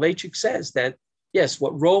 Soloveitchik says that yes,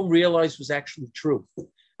 what Rome realized was actually true,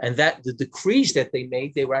 and that the decrees that they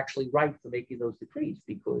made, they were actually right for making those decrees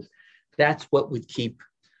because that's what would keep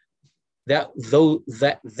that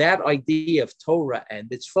idea of Torah and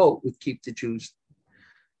mitzvot would keep the Jews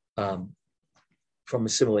from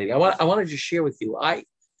assimilating. I want to just share with you. I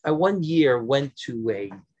one year went to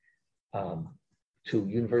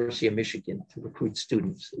University of Michigan to recruit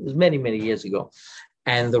students. It was many, many years ago.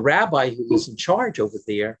 And the rabbi who was in charge over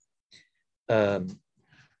there,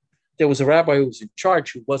 there was a rabbi who was in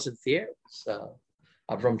charge who wasn't there. It was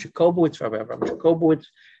Rabbi Avram Jacobowitz,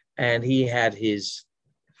 and he had his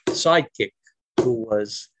sidekick who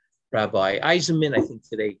was Rabbi Eisenman. I think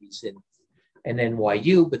today he's in an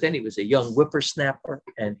NYU, but then he was a young whippersnapper,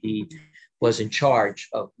 and he was in charge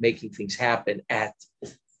of making things happen at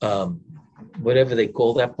whatever they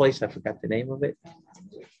call that place. I forgot the name of it.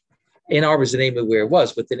 Ann Arbor is the name of where it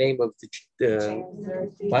was, but the name of the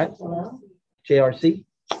what? JRC,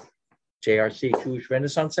 Jewish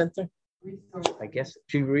Renaissance Center. I guess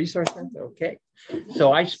Jewish Resource Center. Okay,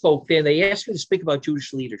 so I spoke there. They asked me to speak about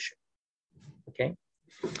Jewish leadership. Okay,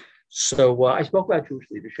 so I spoke about Jewish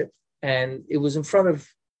leadership, and it was in front of,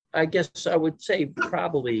 I guess I would say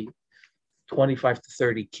probably 25 to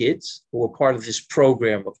 30 kids who were part of this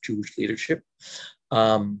program of Jewish leadership.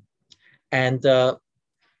 And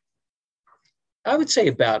I would say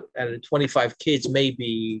about out of the 25 kids,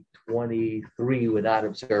 maybe 23 were not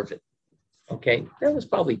observant. Okay, there was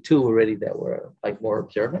probably 2 already that were like more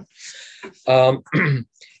observant.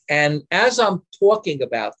 And as I'm talking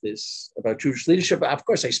about this, about Jewish leadership, of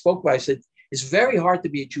course, I said, it's very hard to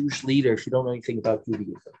be a Jewish leader if you don't know anything about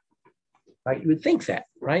Judaism. Right? You would think that,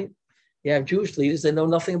 right? You have Jewish leaders that know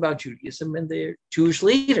nothing about Judaism, and they're Jewish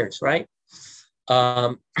leaders, right?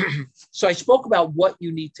 So I spoke about what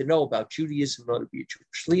you need to know about Judaism in order to be a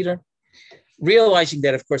Jewish leader, realizing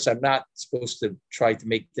that, of course, I'm not supposed to try to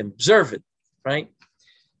make them observant, right?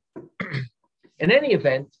 In any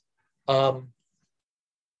event,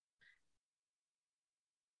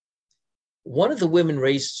 one of the women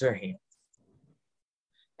raises her hand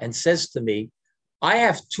and says to me, I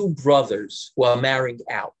have 2 brothers who are marrying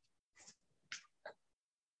out.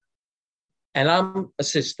 And I'm a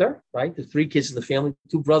sister, right? There's 3 kids in the family,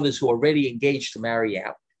 2 brothers who are already engaged to marry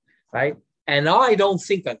out, right? And I don't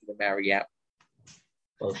think I'm going to marry out.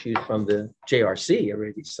 Well, she's from the JRC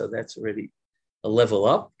already, so that's already a level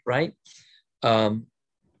up, right? How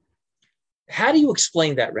do you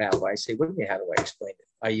explain that, Rabbi? I say, what do you mean, how do I explain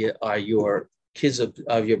it? Are your kids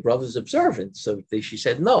of your brothers observant? So she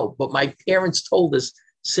said, no, but my parents told us,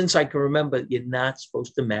 since I can remember, you're not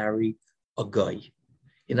supposed to marry a guy.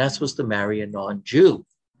 You're not supposed to marry a non-Jew,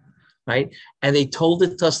 right? And they told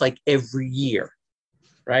it to us like every year,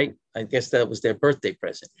 right? I guess that was their birthday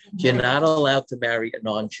present. You're not allowed to marry a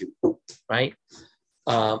non-Jew, right?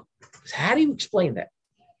 How do you explain that?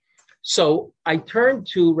 So I turned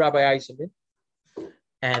to Rabbi Eisenman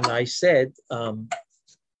and I said,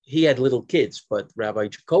 he had little kids, but Rabbi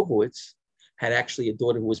Jacobowitz had actually a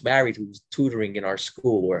daughter who was married, who was tutoring in our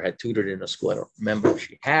school or had tutored in a school. I don't remember if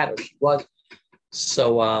she had or she was.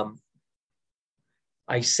 So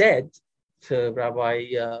I said to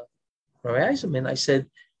Rabbi Eisenman, I said,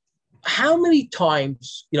 how many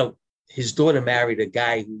times, his daughter married a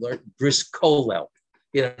guy who learned bris kollel,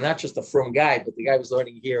 not just a frum guy, but the guy was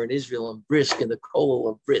learning here in Israel in Brisk, in the kollel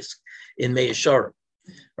of Brisk in Mea Shearim,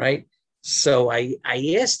 right? So I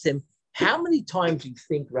asked him, how many times do you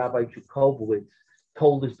think Rabbi Jacobowitz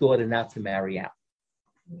told his daughter not to marry out?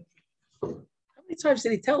 How many times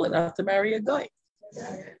did he tell her not to marry a guy?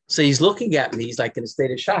 So he's looking at me. He's like in a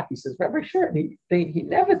state of shock. He says, Rabbi Sherman, he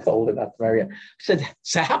never told her not to marry out. I said,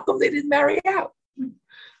 so how come they didn't marry out?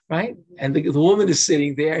 Right? And the woman is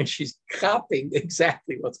sitting there and she's copying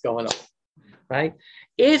exactly what's going on. Right?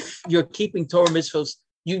 If you're keeping Torah mitzvahs,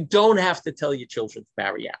 you don't have to tell your children to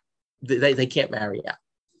marry out. They can't marry out.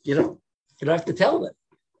 You don't have to tell them.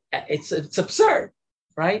 It's absurd,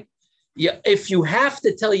 right? Yeah, if you have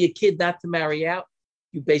to tell your kid not to marry out,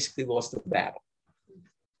 you basically lost the battle,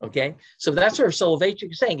 Okay, so that's what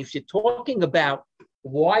Soloveitchik is saying. If you're talking about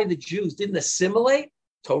why the Jews didn't assimilate,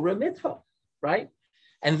 Torah mitzvah, right?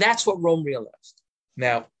 And that's what Rome realized.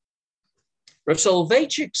 Now, Rav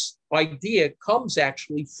Soloveitchik's idea comes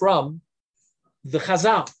actually from the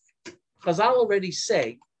Chazal. Chazal already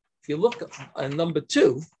say, if you look at number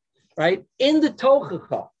 2, right, in the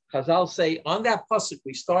Tochacha, Chazal say on that pasuk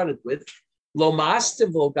we started with, Lo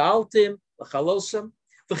ma'astim v'lo galtim v'chalosam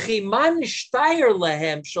v'chiman nishtayr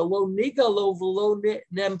lehem shalo nigalo v'lo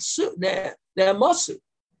ne'emasu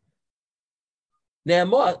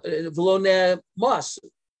v'lo ne'emasu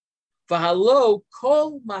v'halo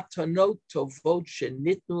kol matanot tovot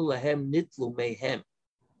shenitnu lehem nitlu mehem.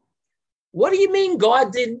 What do you mean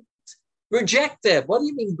God didn't reject them? What do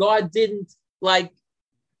you mean God didn't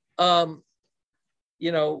God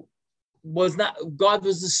was not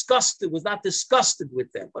disgusted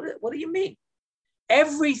with them? What do you mean?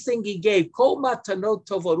 Everything he gave, kol matanot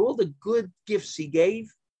tovot, all the good gifts he gave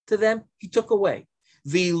to them, he took away.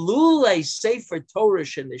 V'lulei sefer Torah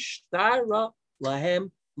shenishtara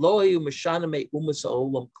lahem lo hayu meshana me'umas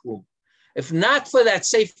ha'olam klum. If not for that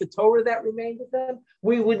sefer Torah that remained with them,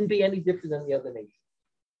 we wouldn't be any different than the other nations.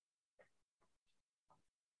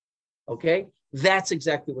 Okay, that's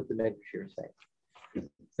exactly what the Medrash is saying.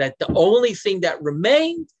 That the only thing that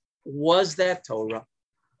remained was that Torah.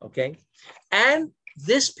 Okay, and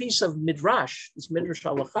this piece of Midrash, this Midrash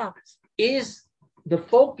Halacha, is the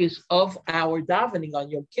focus of our davening on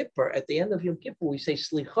Yom Kippur. At the end of Yom Kippur, we say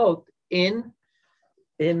Slichot in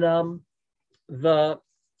the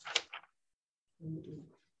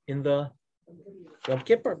Yom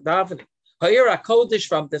Kippur davening. Ha'ira Kodesh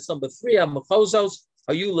from that's number 3. Amachozos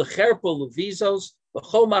hayu lecherpo levizos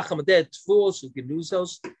v'chol machamadeh tfuos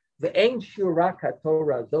ugenuzos ve'ein shiurak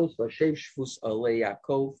haTorah zos v'shev shvus alei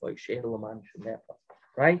Yaakov v'yishen laman shenecha.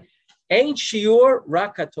 Right? Ein shiur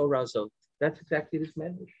rak haTorah zos. That's exactly this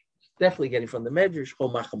medrash. It's definitely getting from the medrash.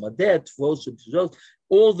 Chol machamadeh tfuos ugenuzos.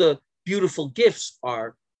 All the beautiful gifts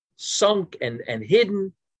are sunk and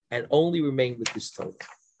hidden and only remain with this Torah.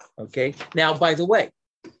 Okay. Now, by the way,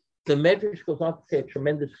 the Medrash goes on to say a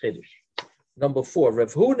tremendous chiddush. Number 4,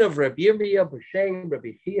 Rav Huna, Rav Yirmiyah, B'Shem,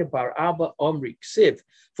 Rabbi Chia, Bar Abba, Omri Ksiv,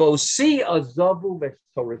 V'osi azavu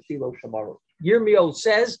v'torasi lo shamaru. Yirmiyah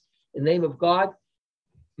says, in the name of God,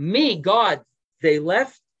 me, God, they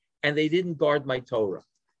left and they didn't guard my Torah.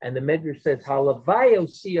 And the Medrash says, Halavai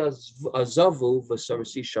osi azavu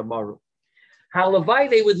v'torasi shamaru. Halavai,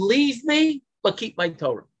 they would leave me, but keep my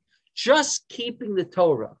Torah. Just keeping the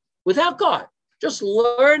Torah without God, just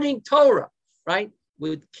learning Torah, right,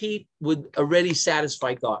 would already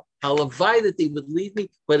satisfy God. Halavai that they would leave me,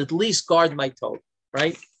 but at least guard my Torah,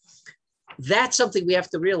 right? That's something we have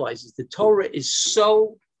to realize is the Torah is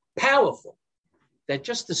so powerful that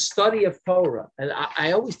just the study of Torah, and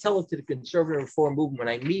I always tell it to the conservative reform movement, when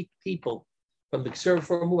I meet people from the conservative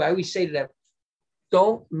reform movement, I always say to them,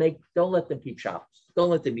 don't let them keep Shabbos. Don't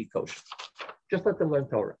let them eat kosher. Just let them learn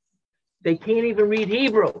Torah. They can't even read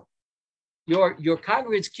Hebrew. Your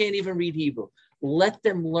congregants can't even read Hebrew. Let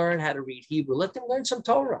them learn how to read Hebrew. Let them learn some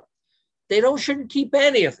Torah. They shouldn't keep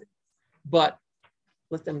any of it. But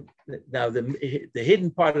let them, now the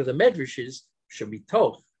hidden part of the Medrash is should be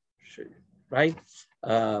toch, right?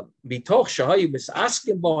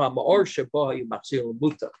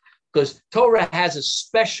 Because Torah has a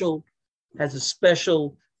special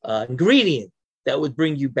ingredient that would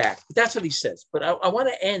bring you back. But that's what he says. But I want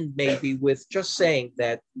to end maybe with just saying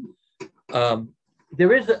that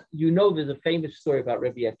there's a famous story about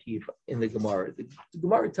Rabbi Akiva in the Gemara. The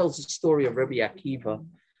Gemara tells the story of Rabbi Akiva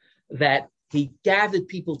that he gathered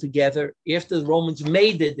people together after the Romans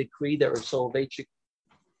made the decree that Rav Soloveitchik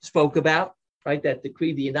spoke about, right? That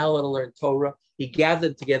decree that you're not allowed to learn Torah. He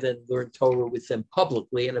gathered together and learned Torah with them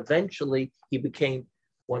publicly, and eventually he became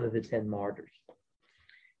one of the 10 martyrs.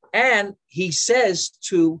 And he says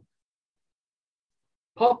to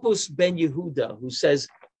Papus ben Yehuda, who says,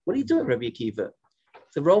 what are you doing, Rabbi Akiva?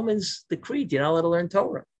 The Romans decreed you're not allowed to learn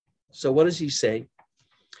Torah. So what does he say?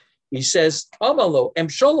 He says, Amalo,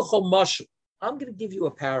 I'm going to give you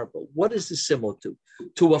a parable. What is this similar to?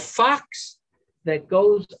 To a fox that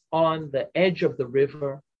goes on the edge of the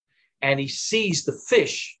river and he sees the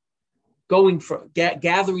fish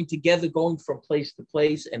gathering together, going from place to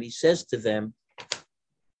place. And he says to them,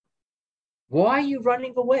 why are you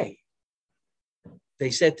running away? They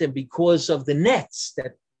said to him, because of the nets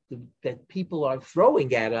that people are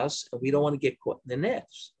throwing at us, and we don't want to get caught in the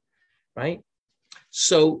nets, right?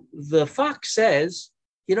 So the fox says,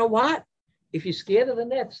 you know what? If you're scared of the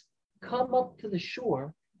nets, come up to the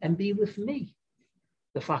shore and be with me,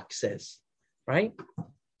 the fox says, right?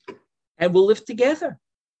 And we'll live together.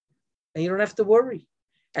 and you don't have to worry.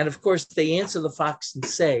 And of course, they answer the fox and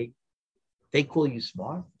say, they call you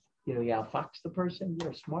smart. You know, you outfox the person,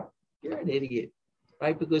 you're smart, you're an idiot,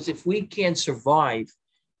 right? Because if we can't survive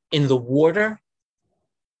in the water,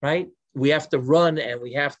 right, we have to run and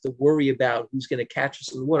we have to worry about who's going to catch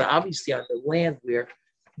us in the water. Obviously, on the land, we're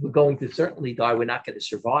going to certainly die. We're not going to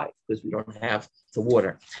survive because we don't have the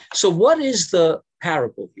water. So what is the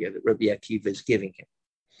parable here that Rabbi Akiva is giving him?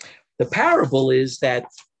 The parable is that,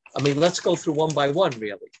 I mean, let's go through one by one,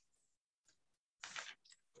 really.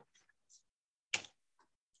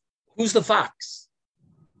 Who's the fox?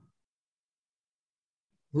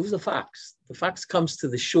 Who's the fox? The fox comes to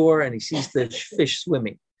the shore and he sees the fish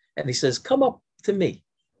swimming. And he says, come up to me.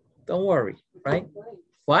 Don't worry, right?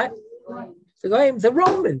 What? The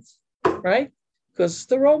Romans, right? Because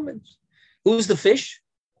the Romans. Who's the fish?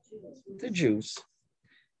 The Jews.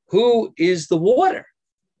 Who is the water?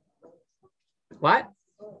 What?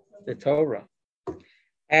 The Torah.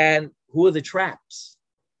 And who are the traps?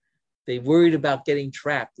 They worried about getting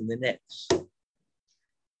trapped in the nets.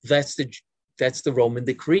 That's the Roman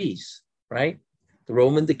decrees, right? The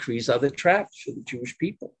Roman decrees are the traps for the Jewish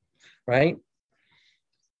people, right?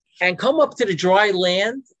 And come up to the dry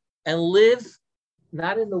land and live,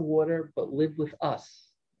 not in the water, but live with us,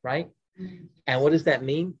 right? And what does that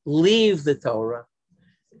mean? Leave the Torah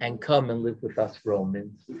and come and live with us,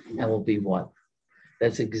 Romans, and we'll be one.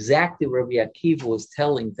 That's exactly what Rabbi Akiva was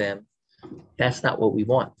telling them. That's not what we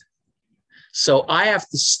want. So I have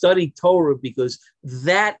to study Torah because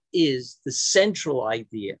that is the central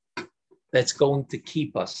idea that's going to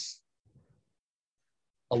keep us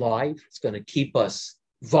alive. It's going to keep us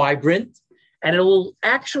vibrant. And it will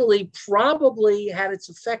actually probably have its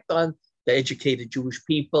effect on the educated Jewish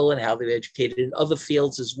people and how they're educated in other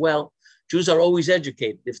fields as well. Jews are always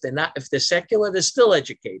educated. If they're secular, they're still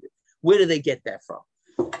educated. Where do they get that from?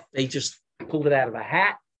 They just pulled it out of a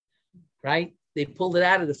hat, right? They pulled it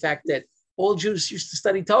out of the fact that all Jews used to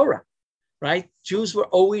study Torah, right? Jews were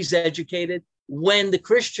always educated when the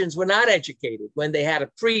Christians were not educated, when they had a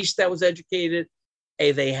priest that was educated,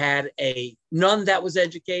 they had a nun that was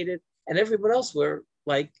educated, and everyone else were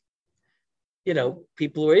like,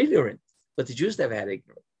 people who were ignorant. But the Jews never had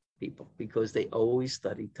ignorant people because they always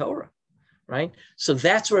studied Torah, right? So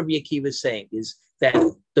that's what Rabbi Akiva is saying, is that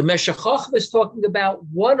the Meshech Chochmah is talking about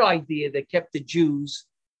one idea that kept the Jews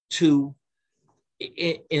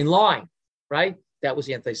in line, right? That was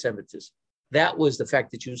the anti-Semitism. That was the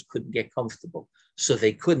fact that Jews couldn't get comfortable. So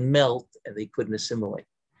they couldn't melt and they couldn't assimilate,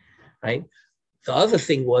 right? The other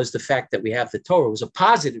thing was the fact that we have the Torah was a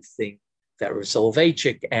positive thing that Rav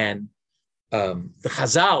Soloveitchik and the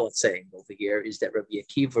Chazal are saying over here is that Rabbi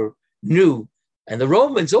Akiva knew, and the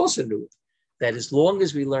Romans also knew, that as long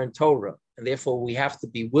as we learn Torah, and therefore we have to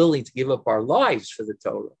be willing to give up our lives for the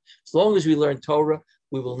Torah, as long as we learn Torah,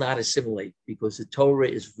 we will not assimilate because the Torah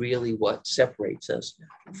is really what separates us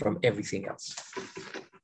from everything else.